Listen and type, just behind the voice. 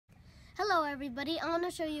Hello everybody, I want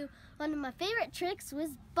to show you one of my favorite tricks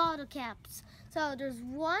with bottle caps. So there's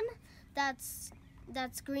one that's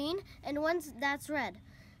green and one that's red.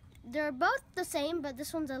 They're both the same, but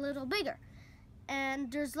this one's a little bigger.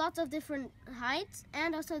 And there's lots of different heights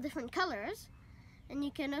and also different colors. And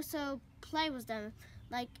you can also play with them.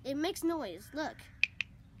 Like, it makes noise, look.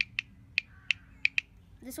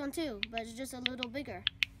 This one too, but it's just a little bigger.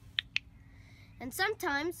 And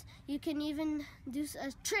sometimes you can even do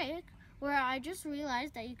a trick where I just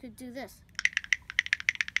realized that you could do this.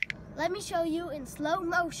 Let me show you in slow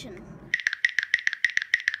motion.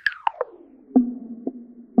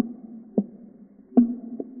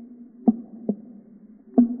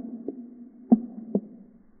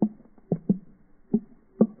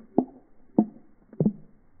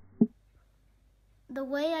 The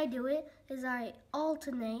way I do it is I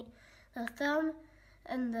alternate the thumb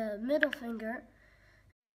and the middle finger.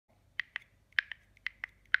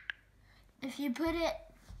 If you put it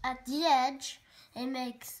at the edge, it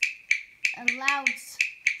makes a loud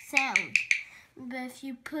sound. But if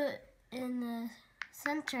you put in the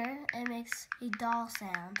center, it makes a dull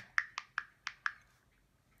sound.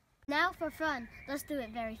 Now for fun, let's do it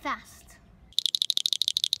very fast.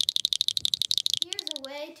 Here's a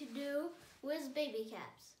way to do with baby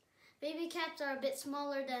caps. Baby caps are a bit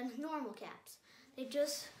smaller than normal caps. They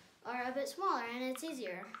just are a bit smaller and it's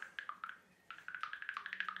easier.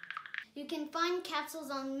 You can find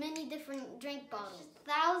capsules on many different drink bottles.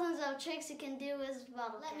 Thousands of tricks you can do with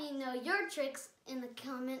bottle caps. Let me know your tricks in the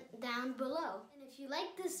comment down below. And if you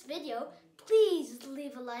like this video, please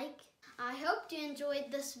leave a like. I hope you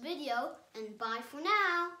enjoyed this video, and bye for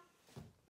now.